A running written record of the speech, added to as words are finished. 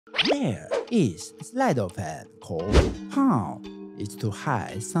There is a sleight of hand called palm. It's to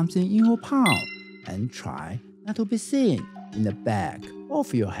hide something in your palm and try not to be seen in the back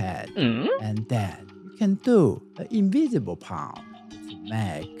of your head. And then you can do the invisible palm to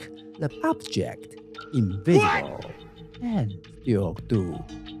make the object invisible. And still do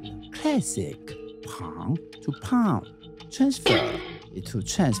the classic palm to palm transfer. It to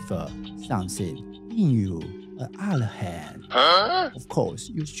transfer something in your other hand. Of course,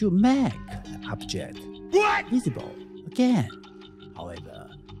 you should make the object visible again. However,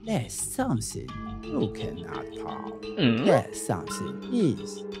 there's something you cannot palm. That something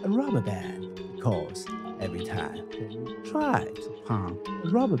is a rubber band, because every time when you try to palm a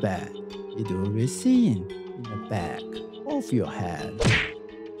rubber band, it will be seen in the back of your hand.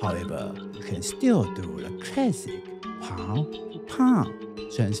 However, you can still do the classic palm to palm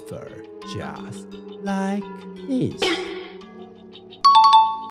transfer just like this.